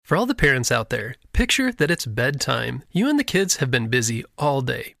For all the parents out there, picture that it's bedtime. You and the kids have been busy all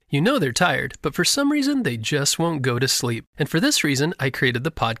day. You know they're tired, but for some reason they just won't go to sleep. And for this reason, I created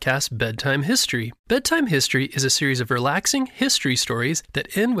the podcast Bedtime History. Bedtime History is a series of relaxing history stories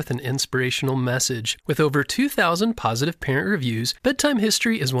that end with an inspirational message. With over 2,000 positive parent reviews, Bedtime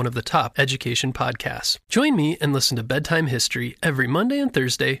History is one of the top education podcasts. Join me and listen to Bedtime History every Monday and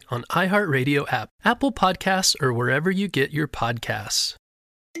Thursday on iHeartRadio app, Apple Podcasts, or wherever you get your podcasts.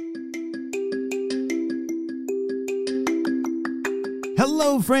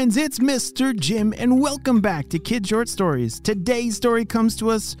 Hello friends, it's Mr. Jim and welcome back to Kid Short Stories. Today's story comes to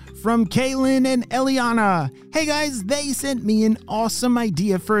us from Caelan and Eliana. Hey guys, they sent me an awesome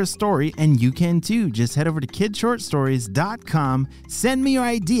idea for a story and you can too. Just head over to kidshortstories.com, send me your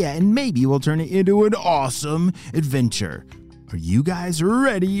idea and maybe we'll turn it into an awesome adventure. Are you guys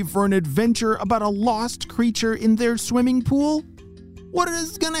ready for an adventure about a lost creature in their swimming pool? What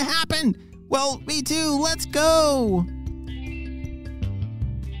is gonna happen? Well, me too, let's go!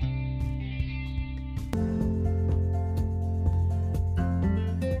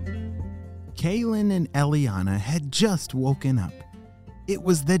 Caelan and Eliana had just woken up. It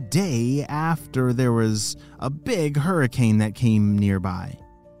was the day after there was a big hurricane that came nearby.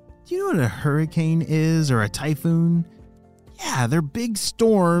 Do you know what a hurricane is or a typhoon? Yeah, they're big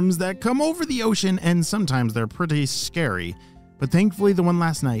storms that come over the ocean and sometimes they're pretty scary. But thankfully the one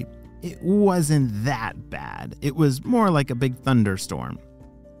last night, it wasn't that bad. It was more like a big thunderstorm.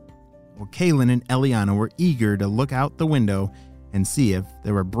 Well, Caelan and Eliana were eager to look out the window and see if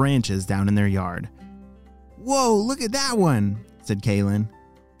there were branches down in their yard. Whoa, look at that one, said Caelan.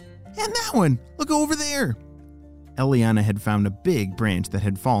 And that one, look over there. Eliana had found a big branch that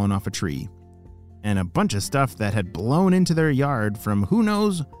had fallen off a tree, and a bunch of stuff that had blown into their yard from who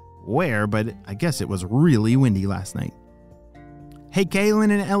knows where, but I guess it was really windy last night. Hey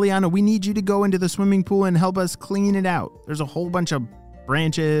Caelan and Eliana, we need you to go into the swimming pool and help us clean it out. There's a whole bunch of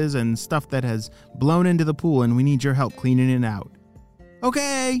branches and stuff that has blown into the pool and we need your help cleaning it out.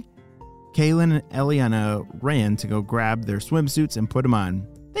 Okay. Caelan and Eliana ran to go grab their swimsuits and put them on.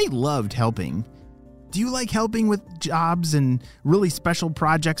 They loved helping. Do you like helping with jobs and really special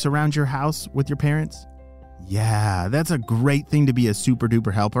projects around your house with your parents? Yeah, that's a great thing to be a super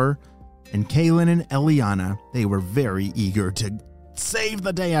duper helper. And Caelan and Eliana, they were very eager to save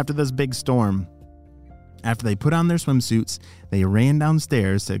the day after this big storm. After they put on their swimsuits, they ran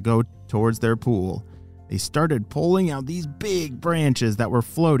downstairs to go towards their pool. They started pulling out these big branches that were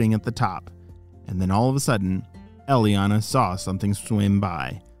floating at the top. And then all of a sudden, Eliana saw something swim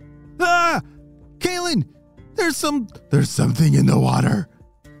by. Ah! Caelan! There's something in the water.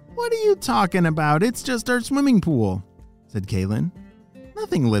 What are you talking about? It's just our swimming pool, said Caelan.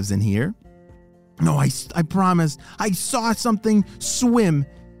 Nothing lives in here. No, I promise. I saw something swim.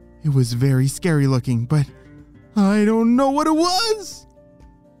 It was very scary looking, but I don't know what it was.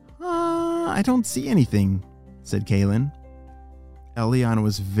 I don't see anything, said Caelan. Eliana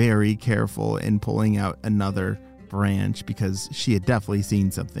was very careful in pulling out another branch because she had definitely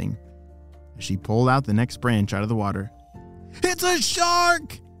seen something. She pulled out the next branch out of the water. It's a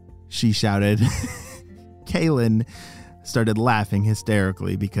shark! She shouted. Caelan started laughing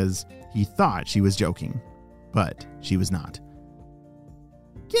hysterically because he thought she was joking, but she was not.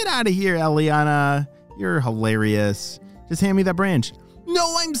 Get out of here, Eliana. You're hilarious. Just hand me that branch.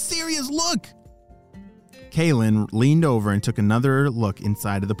 No, I'm serious. Look. Caelan leaned over and took another look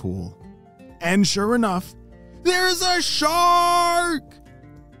inside of the pool. And sure enough, there's a shark!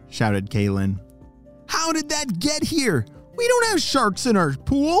 Shouted Caelan. How did that get here? We don't have sharks in our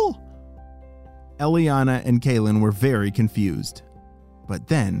pool. Eliana and Caelan were very confused. But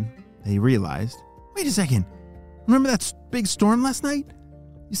then they realized, wait a second. Remember that big storm last night?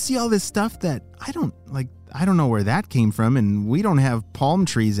 You see all this stuff that I don't know where that came from, and we don't have palm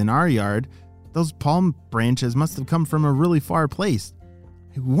trees in our yard. Those palm branches must have come from a really far place.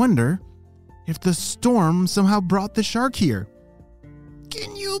 I wonder if the storm somehow brought the shark here.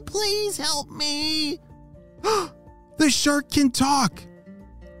 Can you please help me? The shark can talk!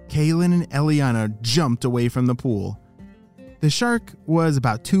 Caelan and Eliana jumped away from the pool. The shark was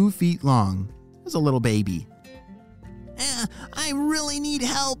about 2 feet long. It was a little baby. I really need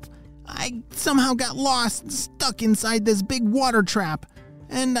help. I somehow got lost and stuck inside this big water trap,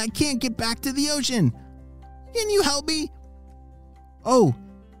 and I can't get back to the ocean. Can you help me? Oh,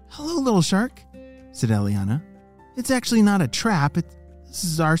 hello, little shark, said Eliana. It's actually not a trap. This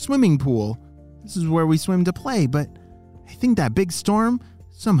is our swimming pool. This is where we swim to play, but I think that big storm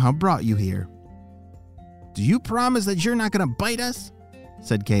somehow brought you here. Do you promise that you're not going to bite us?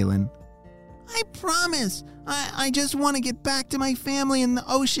 Said Caelan. I promise. I just want to get back to my family in the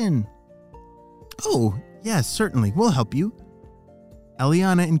ocean. Oh, yes, certainly. We'll help you.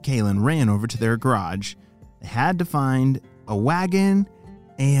 Eliana and Caelan ran over to their garage. They had to find a wagon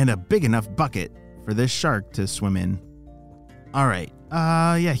and a big enough bucket for this shark to swim in. All right.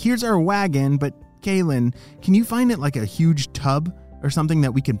 Here's our wagon, but Caelan, can you find it like a huge tub or something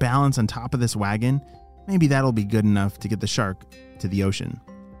that we can balance on top of this wagon? Maybe that'll be good enough to get the shark to the ocean.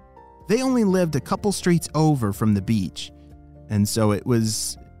 They only lived a couple streets over from the beach, and so it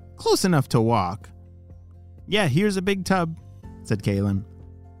was close enough to walk. Yeah, here's a big tub, said Caelan.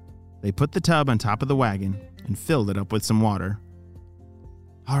 They put the tub on top of the wagon and filled it up with some water.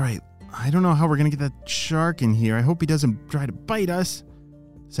 All right, I don't know how we're going to get that shark in here. I hope he doesn't try to bite us,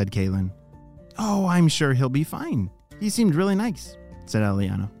 said Caelan. Oh, I'm sure he'll be fine. He seemed really nice, said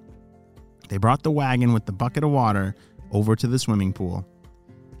Eliana. They brought the wagon with the bucket of water over to the swimming pool.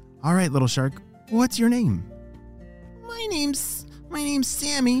 All right, little shark, what's your name? My name's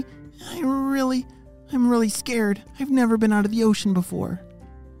Sammy. I'm really scared. I've never been out of the ocean before.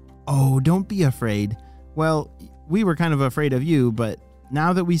 Oh, don't be afraid. Well, we were kind of afraid of you, but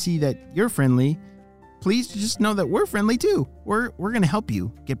now that we see that you're friendly, please just know that we're friendly too. We're going to help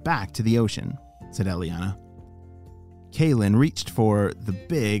you get back to the ocean, said Eliana. Caelan reached for the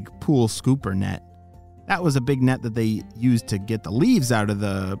big pool scooper net. That was a big net that they used to get the leaves out of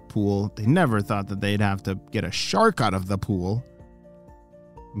the pool. They never thought that they'd have to get a shark out of the pool.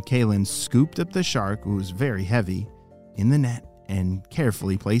 And Caelan scooped up the shark, who was very heavy, in the net and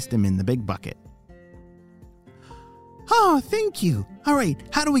carefully placed him in the big bucket. Oh, thank you. All right,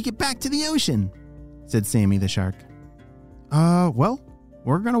 how do we get back to the ocean? Said Sammy the shark. Well,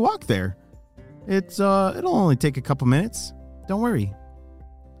 we're going to walk there. It'll only take a couple minutes. Don't worry.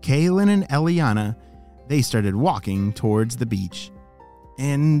 Caelan and Eliana, they started walking towards the beach,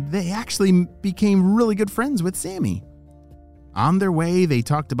 and they actually became really good friends with Sammy. On their way, they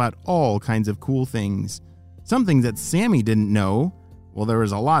talked about all kinds of cool things. Some things that Sammy didn't know. Well, there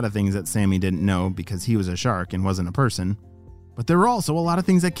was a lot of things that Sammy didn't know because he was a shark and wasn't a person. But there were also a lot of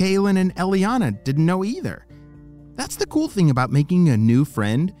things that Caelan and Eliana didn't know either. That's the cool thing about making a new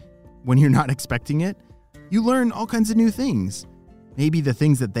friend when you're not expecting it. You learn all kinds of new things. Maybe the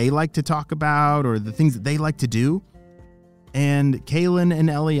things that they like to talk about or the things that they like to do. And Caelan and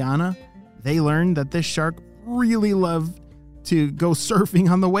Eliana, they learned that this shark really loved to go surfing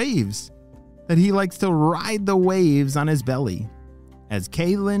on the waves, that he likes to ride the waves on his belly. As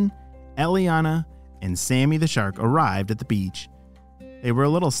Caelan, Eliana, and Sammy the shark arrived at the beach, they were a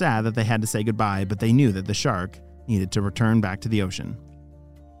little sad that they had to say goodbye, but they knew that the shark needed to return back to the ocean.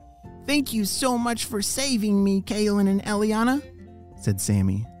 Thank you so much for saving me, Caelan and Eliana, said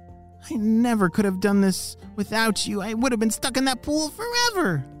Sammy. I never could have done this without you. I would have been stuck in that pool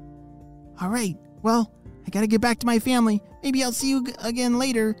forever. All right, well, I gotta get back to my family. Maybe I'll see you again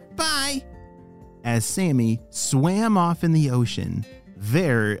later. Bye. As Sammy swam off in the ocean,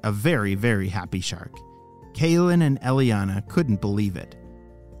 a very, very happy shark. Caelan and Eliana couldn't believe it.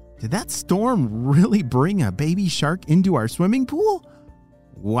 Did that storm really bring a baby shark into our swimming pool?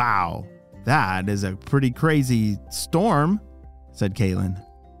 Wow, that is a pretty crazy storm, said Caelan.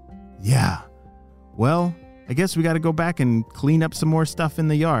 Yeah, well, I guess we got to go back and clean up some more stuff in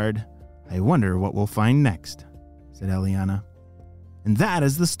the yard. I wonder what we'll find next, said Eliana. And that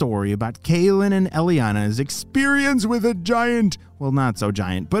is the story about Caelan and Eliana's experience with a giant, well, not so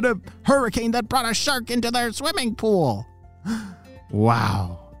giant, but a hurricane that brought a shark into their swimming pool.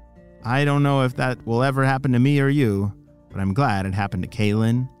 Wow. I don't know if that will ever happen to me or you, but I'm glad it happened to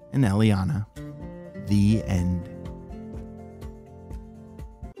Caelan and Eliana. The end.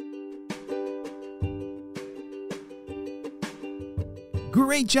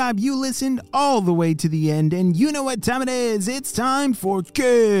 Great job, you listened all the way to the end, and you know what time it is. It's time for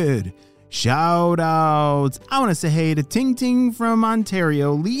Kid Shout-outs. I want to say hey to Ting Ting from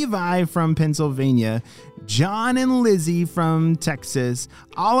Ontario, Levi from Pennsylvania, John and Lizzie from Texas,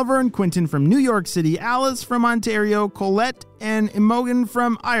 Oliver and Quentin from New York City, Alice from Ontario, Colette and Imogen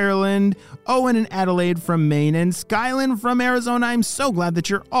from Ireland, Owen and Adelaide from Maine, and Skylan from Arizona. I'm so glad that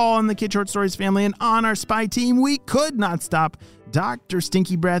you're all in the Kid Short Stories family and on our spy team. We could not stop Dr.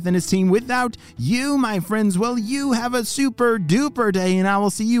 Stinky Breath and his team without you, my friends. Well, you have a super duper day, and I will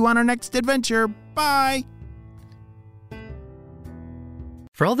see you on our next adventure. Bye.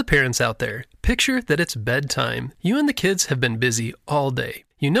 For all the parents out there, picture that it's bedtime. You and the kids have been busy all day.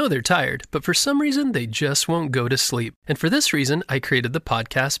 You know they're tired, but for some reason they just won't go to sleep. And for this reason, I created the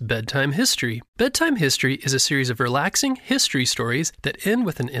podcast Bedtime History. Bedtime History is a series of relaxing history stories that end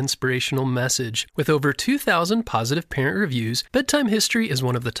with an inspirational message. With over 2,000 positive parent reviews, Bedtime History is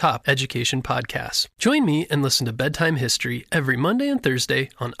one of the top education podcasts. Join me and listen to Bedtime History every Monday and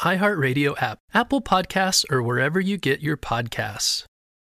Thursday on iHeartRadio app, Apple Podcasts, or wherever you get your podcasts.